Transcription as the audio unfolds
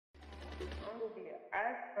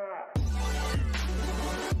Hey,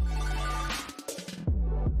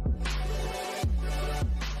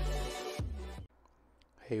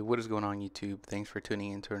 what is going on YouTube? Thanks for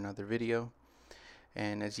tuning into another video.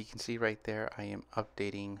 And as you can see right there, I am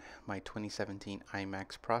updating my 2017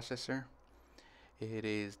 iMac processor. It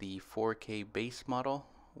is the 4K base model,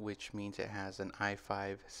 which means it has an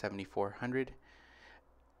i5-7400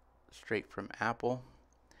 straight from Apple.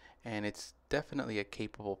 And it's definitely a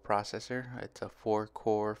capable processor. It's a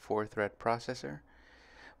 4-core, 4-thread processor.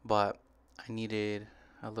 But I needed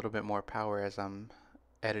a little bit more power as I'm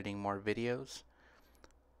editing more videos.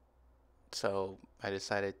 So I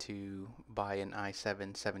decided to buy an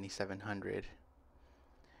i7-7700.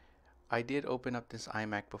 I did open up this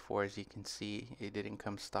iMac before. As you can see, it didn't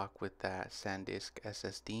come stock with that SanDisk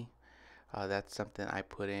SSD. That's something I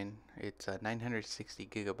put in. It's a 960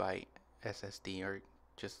 gigabyte SSD, or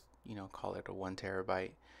just call it a 1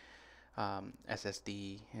 terabyte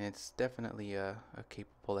SSD, and it's definitely a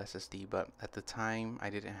capable SSD. But at the time,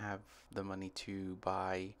 I didn't have the money to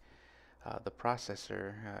buy the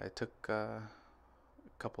processor. It took a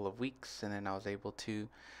couple of weeks, and then I was able to.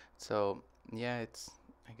 So yeah,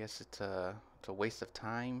 I guess it's a waste of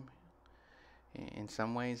time in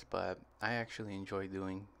some ways, but I actually enjoy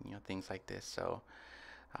doing things like this. So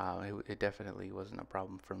it definitely wasn't a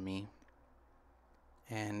problem for me,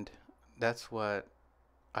 and that's what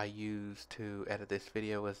I used to edit this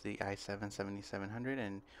video, was the i7-7700,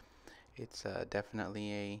 and it's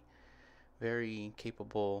definitely a very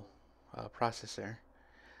capable processor.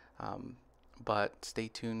 But stay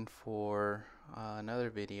tuned for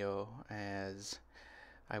another video, as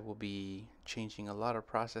I will be changing a lot of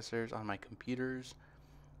processors on my computers.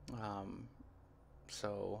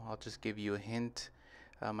 So I'll just give you a hint.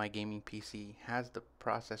 My gaming PC has the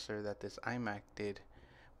processor that this iMac did,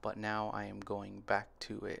 but now I am going back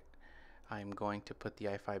to it. I'm going to put the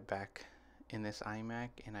i5 back in this iMac,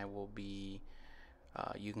 and I will be,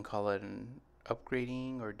 you can call it an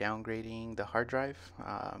upgrading or downgrading the hard drive,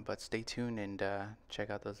 but stay tuned and check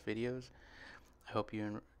out those videos. I hope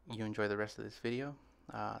you enjoy the rest of this video.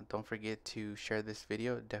 Don't forget to share this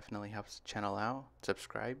video. It definitely helps the channel out.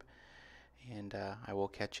 Subscribe, and I will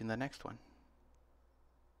catch you in the next one.